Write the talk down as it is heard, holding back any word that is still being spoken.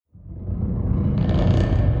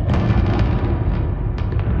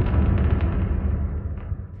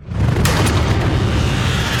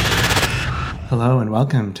Hello and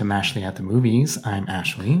welcome to Mashley at the Movies. I'm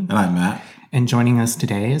Ashley. And I'm Matt. And joining us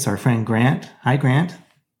today is our friend Grant. Hi, Grant.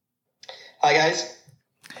 Hi, guys.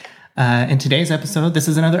 In today's episode, this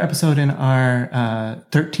is another episode in our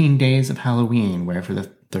 13 Days of Halloween, where for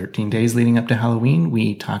the 13 days leading up to Halloween,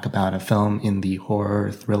 we talk about a film in the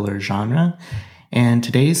horror thriller genre. And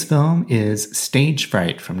today's film is Stage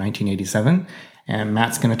Fright from 1987. And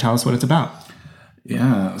Matt's going to tell us what it's about.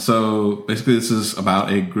 Yeah, so basically this is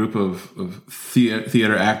about a group of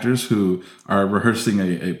theater actors who are rehearsing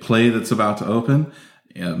a play that's about to open,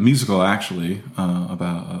 a musical actually,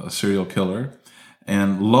 about a serial killer.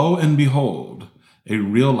 And lo and behold, a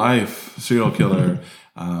real-life serial killer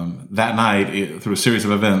that night, through a series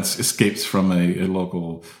of events, escapes from a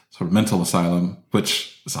local sort of mental asylum,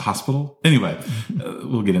 which is a hospital. Anyway,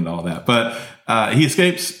 we'll get into all that. But he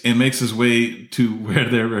escapes and makes his way to where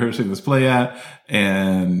they're rehearsing this play at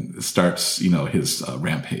and starts, his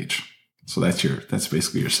rampage. So that's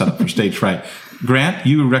basically your setup for Stage Fright. Grant,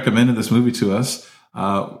 you recommended this movie to us.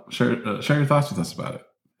 Share your thoughts with us about it.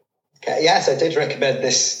 Okay, yes, I did recommend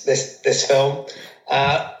this film.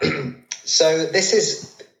 So this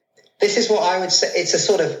is what I would say.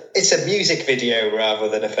 It's a music video rather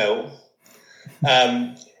than a film.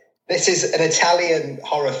 This is an Italian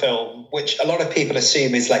horror film, which a lot of people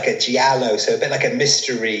assume is like a giallo, so a bit like a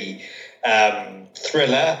mystery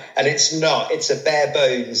thriller, and it's not. It's a bare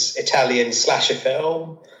bones Italian slasher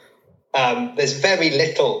film. There's very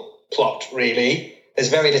little plot, really. There's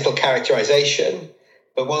very little characterization,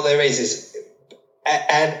 but what there is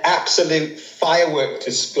an absolute firework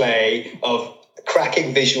display of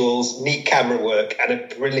cracking visuals, neat camera work, and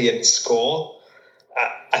a brilliant score.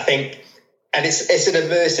 I think, and it's an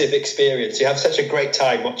immersive experience. You have such a great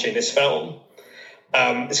time watching this film.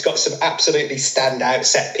 It's got some absolutely standout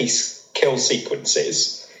set piece kill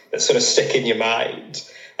sequences that sort of stick in your mind.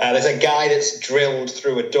 There's a guy that's drilled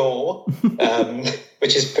through a door,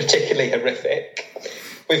 which is particularly horrific.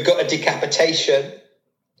 We've got a decapitation.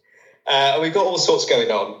 We've got all sorts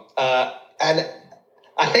going on. And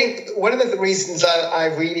I think one of the reasons I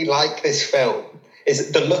really like this film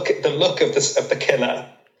is the look of the killer.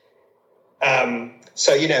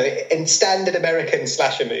 So, in standard American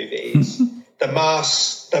slasher movies, the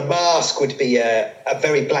mask would be a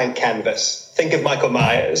very blank canvas. Think of Michael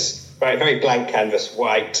Myers, right? Very blank canvas,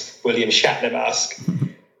 white, William Shatner mask.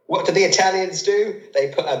 What do the Italians do?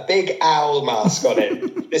 They put a big owl mask on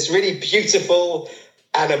it. This really beautiful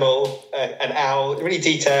animal, an owl, really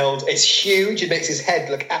detailed. It's huge. It makes his head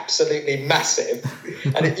look absolutely massive.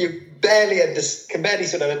 And you can barely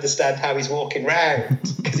sort of understand how he's walking around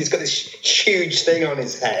because he's got this huge thing on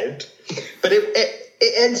his head. But it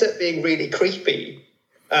ends up being really creepy.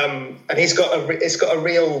 And it's got a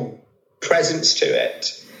real presence to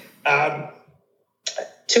it.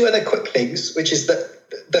 Two other quick things, which is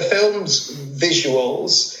that the film's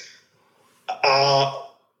visuals are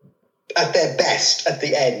at their best at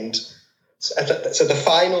the end. So the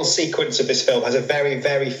final sequence of this film has a very,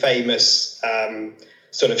 very famous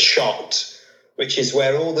sort of shot, which is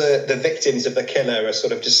where all the victims of the killer are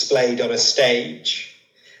sort of displayed on a stage,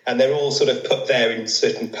 and they're all sort of put there in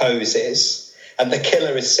certain poses, and the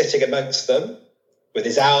killer is sitting amongst them with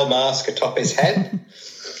his owl mask atop his head.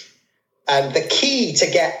 And the key to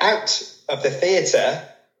get out of the theatre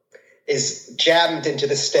is jammed into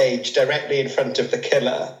the stage directly in front of the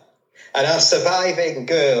killer. And our surviving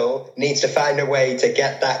girl needs to find a way to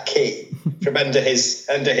get that key from under his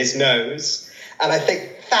nose. And I think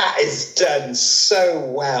that is done so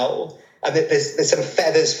well. And there's some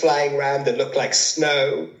feathers flying around that look like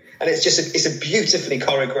snow. And it's a beautifully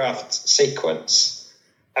choreographed sequence.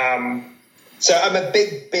 So I'm a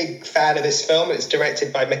big, big fan of this film. It's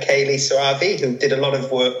directed by Michele Soavi, who did a lot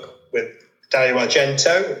of work with Dario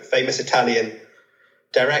Argento, famous Italian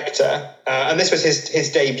director. And this was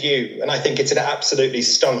his debut. And I think it's an absolutely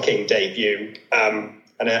stonking debut and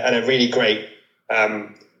a really great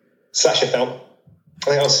slasher film. I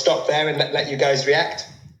think I'll stop there and let you guys react.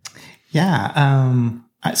 Yeah.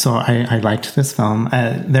 So I liked this film.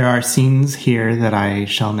 There are scenes here that I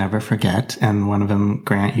shall never forget. And one of them,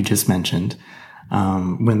 Grant, you just mentioned,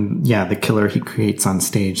 when the killer, he creates on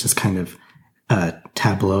stage this kind of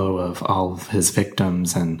tableau of all of his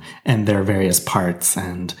victims and their various parts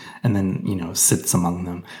and then, sits among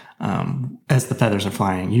them. As the feathers are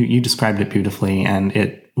flying, you described it beautifully, and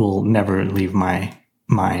it will never leave my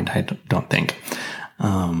mind, I don't think.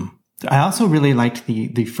 I also really liked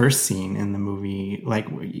the first scene in the movie. Like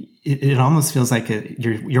it almost feels like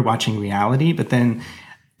you're watching reality, but then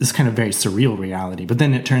this kind of very surreal reality, but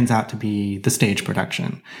then it turns out to be the stage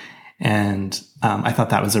production. And I thought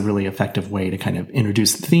that was a really effective way to kind of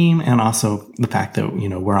introduce the theme, and also the fact that,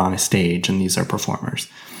 we're on a stage and these are performers.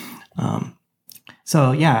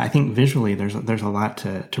 So yeah, I think visually there's a lot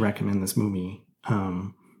to recommend this movie.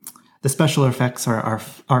 The special effects are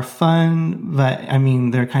fun, but I mean,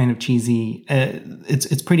 they're kind of cheesy.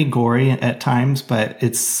 It's pretty gory at times, but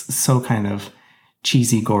it's so kind of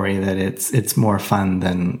cheesy gory that it's more fun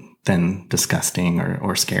than disgusting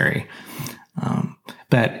or scary.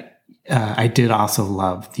 But I did also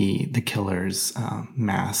love the killer's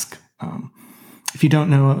mask. If you don't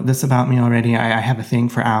know this about me already, I have a thing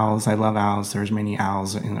for owls. I love owls. There's many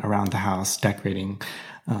owls around the house decorating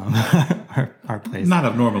our place. Not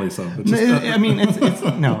abnormally so. But just, I mean, it's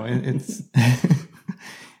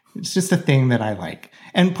it's just a thing that I like.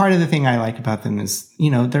 And part of the thing I like about them is,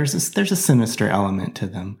 there's a sinister element to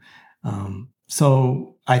them.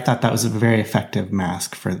 So I thought that was a very effective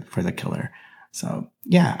mask for the killer. So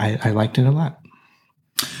yeah, I liked it a lot.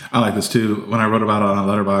 I like this too. When I wrote about it on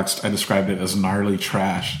Letterboxd, I described it as gnarly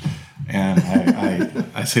trash. And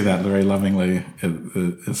I say that very lovingly.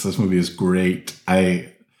 This movie is great.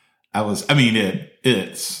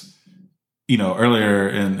 It's, earlier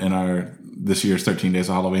in our, this year's 13 Days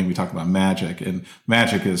of Halloween, we talked about Magic, and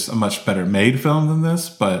Magic is a much better made film than this,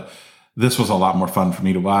 but this was a lot more fun for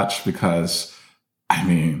me to watch because,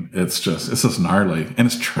 it's just gnarly and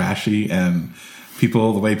it's trashy, and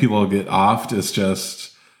the way people get offed is just,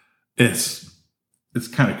 it's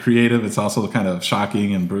kind of creative. It's also kind of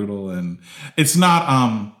shocking and brutal, and it's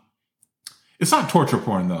not torture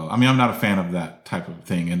porn though. I'm not a fan of that type of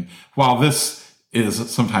thing. And while this is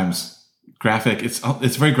sometimes graphic, it's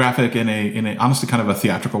very graphic in a honestly kind of a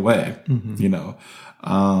theatrical way, and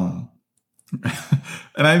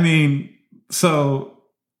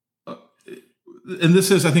and this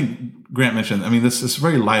is, I think Grant mentioned, this is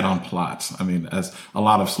very light on plots. As a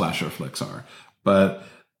lot of slasher flicks are, but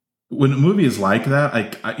when a movie is like that,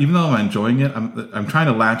 I even though I'm enjoying it, I'm trying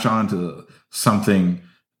to latch on to something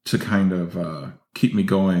to kind of keep me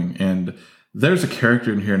going. And there's a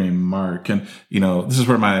character in here named Mark, and this is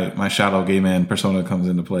where my shadow gay man persona comes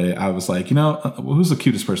into play. I was like, who's the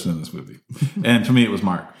cutest person in this movie? And to me, it was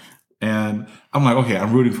Mark. And I'm like, okay,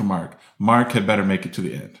 I'm rooting for Mark. Mark had better make it to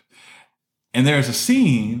the end. And there's a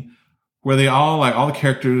scene where they all the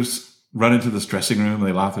characters run into this dressing room and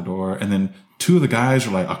they lock the door, and then two of the guys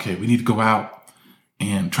are like, okay, we need to go out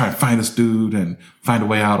and try and find this dude and find a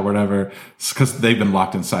way out or whatever, because they've been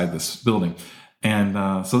locked inside this building.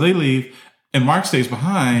 And so they leave, and Mark stays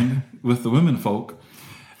behind with the women folk.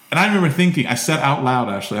 And I remember thinking, I said out loud,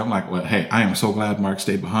 actually, I'm like, well, hey, I am so glad Mark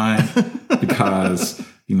stayed behind because,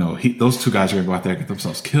 those two guys are going to go out there and get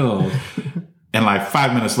themselves killed. And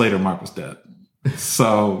 5 minutes later, Mark was dead.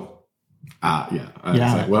 So, I was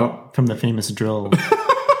like, well. From the famous drill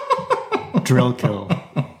kill.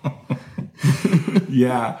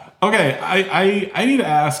 Yeah. Okay. I need to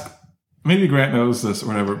ask, maybe Grant knows this or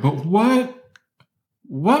whatever, but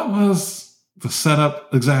what was the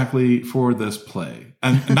setup exactly for this play?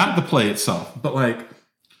 And not the play itself, but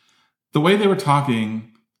the way they were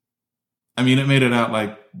talking, it made it out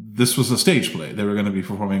like this was a stage play. They were going to be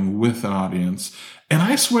performing with an audience. And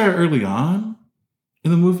I swear early on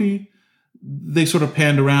in the movie, they sort of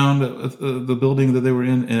panned around the building that they were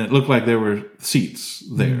in, and it looked like there were seats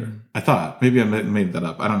there. I thought. Maybe I made that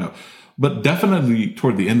up. I don't know. But definitely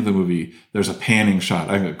toward the end of the movie, there's a panning shot.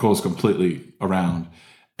 I think it goes completely around,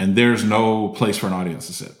 and there's no place for an audience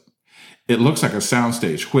to sit. It looks like a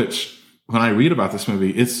soundstage, which when I read about this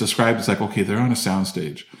movie, it's described as okay, they're on a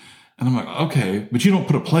soundstage. And I'm like, okay, but you don't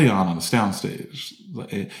put a play on a soundstage.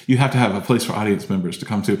 You have to have a place for audience members to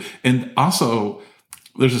come to. And also,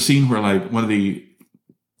 there's a scene where one of the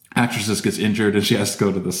actresses gets injured and she has to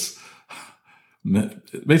go to this,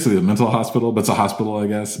 basically a mental hospital, but it's a hospital, I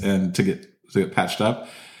guess, and to get patched up.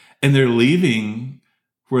 And they're leaving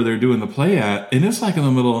where they're doing the play at, and it's in the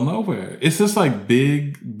middle of nowhere. It's this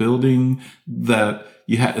big building that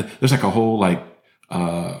there's a whole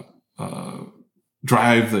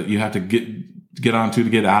drive that you have to get onto to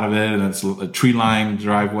get out of it, and it's a tree-lined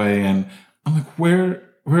driveway. And I'm like, where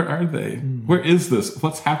are they? Where is this?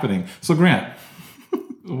 What's happening? So Grant,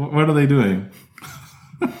 what are they doing?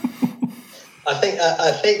 I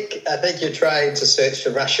think you're trying to search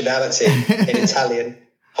for rationality in Italian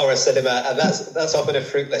horror cinema, and that's often a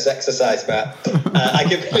fruitless exercise, Matt. I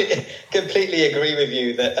completely agree with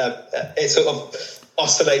you that it sort of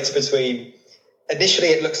oscillates between. Initially,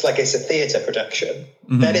 it looks like it's a theatre production.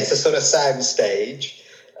 Then it's a sort of sound stage.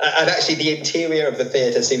 And actually, the interior of the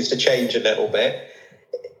theatre seems to change a little bit.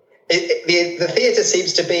 The theatre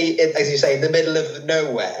seems to be, as you say, in the middle of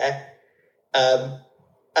nowhere.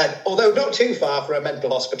 and although not too far from a mental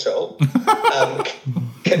hospital,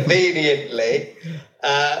 conveniently.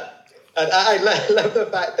 And I love the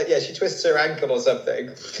fact that, she twists her ankle or something.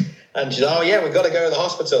 And she's, oh, yeah, we've got to go to the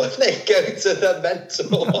hospital. And they go to the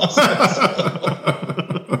mental hospital.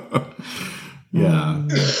 Yeah.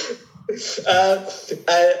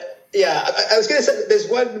 I was going to say,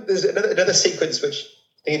 there's another sequence which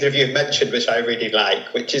neither of you have mentioned, which I really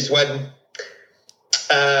like, which is when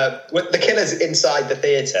the killer's inside the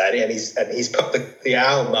theatre and he's put the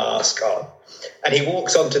owl mask on. And he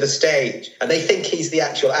walks onto the stage, and they think he's the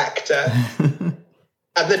actual actor. And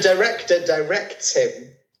the director directs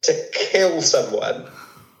him to kill someone.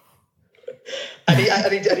 And he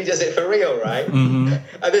does it for real, right? Mm-hmm.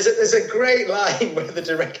 And there's a great line where the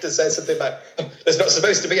director says something like, oh, "There's not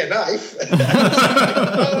supposed to be a knife."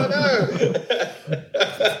 Oh no!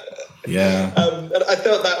 Yeah. And I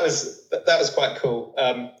thought that was quite cool.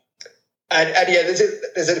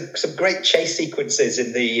 There's some great chase sequences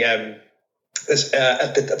in the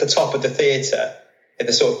at the top of the theatre in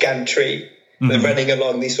the sort of gantry. Mm-hmm. They're running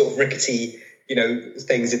along these sort of rickety,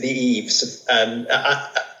 things in the eaves, and I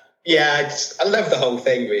love the whole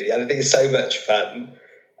thing, really. I think it's so much fun,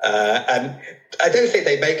 and I don't think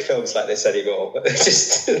they make films like this anymore. But it's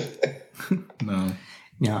just no.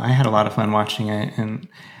 Yeah, I had a lot of fun watching it, and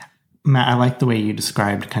Matt, I like the way you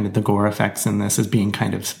described kind of the gore effects in this as being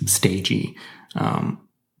kind of stagey.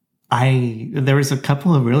 There was a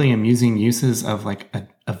couple of really amusing uses of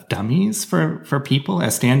of dummies for people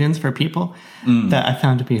as stand-ins for people that I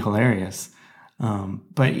found to be hilarious.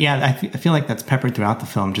 But yeah, I feel like that's peppered throughout the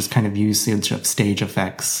film, just kind of usage of stage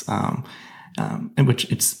effects, in which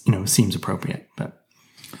it's, seems appropriate. But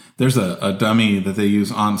there's a dummy that they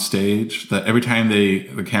use on stage that every time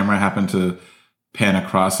the camera happened to pan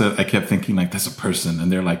across it, I kept thinking that's a person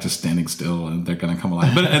and they're just standing still and they're going to come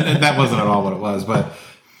alive. But and that wasn't at all what it was, but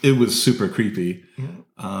it was super creepy. Yeah.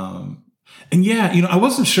 I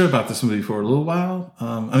wasn't sure about this movie for a little while.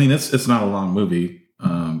 It's not a long movie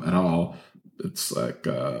at all. It's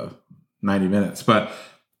 90 minutes, but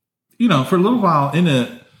for a little while in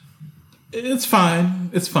it, it's fine.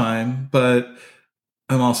 It's fine, but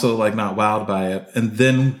I'm also not wowed by it. And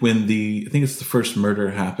then when I think it's the first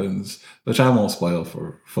murder happens, which I won't spoil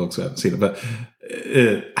for folks who haven't seen it, but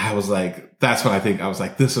I was that's what I think. I was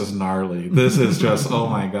this is gnarly. This is just, oh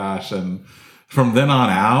my gosh. And from then on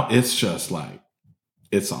out, it's just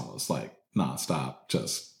it's almost nonstop,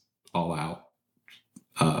 just all out,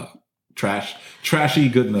 trashy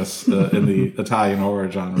goodness in the Italian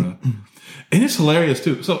horror genre. And it's hilarious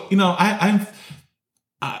too. So,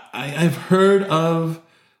 I've heard of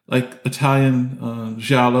Italian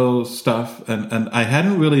giallo stuff, and I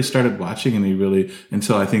hadn't really started watching any really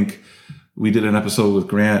until I think we did an episode with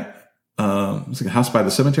Grant. It's House by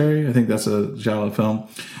the Cemetery. I think that's a giallo film,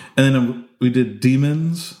 and then we did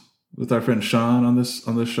Demons with our friend Sean on this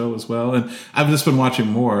show as well. And I've just been watching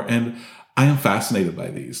more, and I am fascinated by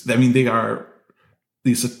these. They're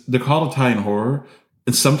called Italian horror,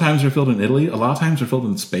 and sometimes they're filmed in Italy. A lot of times they're filmed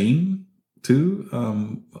in Spain too.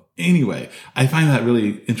 Anyway, I find that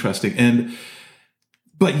really interesting.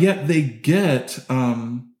 But yet they get,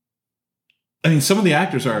 some of the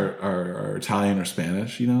actors are Italian or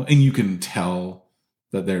Spanish, and you can tell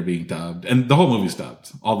that they're being dubbed, and the whole movie's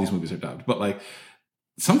dubbed. All these movies are dubbed, but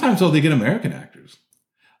sometimes they get American actors,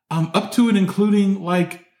 up to and including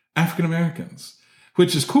African Americans,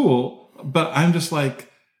 which is cool. But I'm just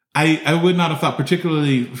I would not have thought,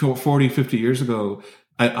 particularly 40, 50 years ago,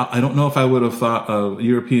 I don't know if I would have thought of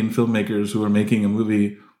European filmmakers who are making a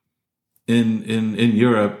movie in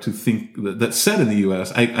Europe to think that's set in the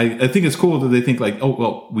U.S. I think it's cool that they think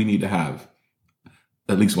we need to have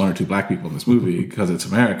at least one or two black people in this movie because it's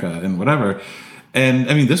America and whatever. And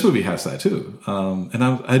this movie has that too. And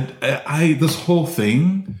I this whole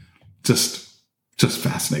thing just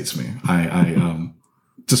fascinates me. I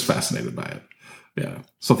just fascinated by it. Yeah.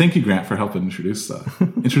 So thank you, Grant, for helping introduce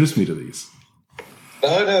me to these.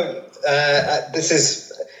 No. This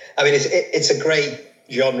is, it's a great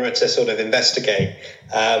genre to sort of investigate.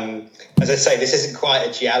 As I say, this isn't quite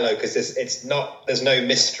a giallo because there's no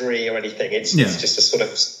mystery or anything. It's just a sort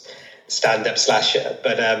of stand-up slasher.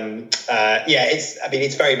 But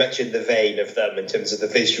it's very much in the vein of them in terms of the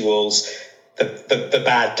visuals, the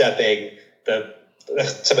bad dubbing,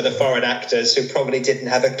 some of the foreign actors who probably didn't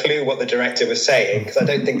have a clue what the director was saying, because I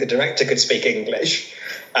don't think the director could speak English.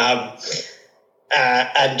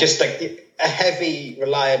 And just a heavy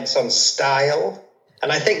reliance on style.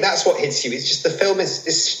 And I think that's what hits you. It's just the film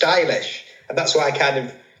is stylish. And that's why I kind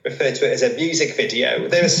of refer to it as a music video.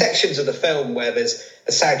 There are sections of the film where the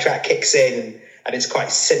soundtrack kicks in and it's quite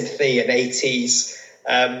synthy and 80s.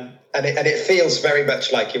 and it feels very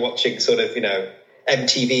much like you're watching sort of,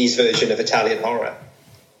 MTV's version of Italian horror.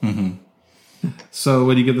 Mm-hmm. So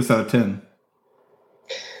what do you give this out of 10?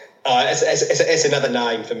 It's another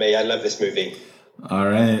 9 for me. I love this movie. All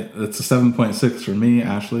right. It's a 7.6 for me,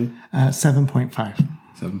 Ashley. 7.5.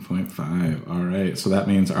 7.5. All right. So that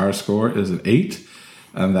means our score is an 8.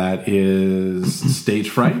 And that is Stage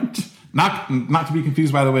Fright. Not to be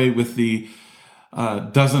confused, by the way, with the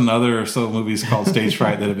dozen other or so movies called Stage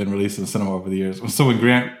Fright that have been released in cinema over the years. So when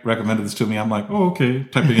Grant recommended this to me, I'm like, oh, okay.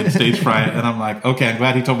 Typing in Stage Fright. And I'm like, okay, I'm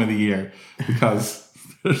glad he told me the year because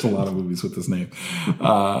there's a lot of movies with this name.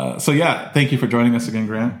 So yeah, thank you for joining us again,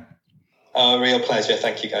 Grant. Real pleasure.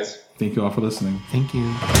 Thank you, guys. Thank you all for listening. Thank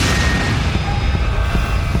you.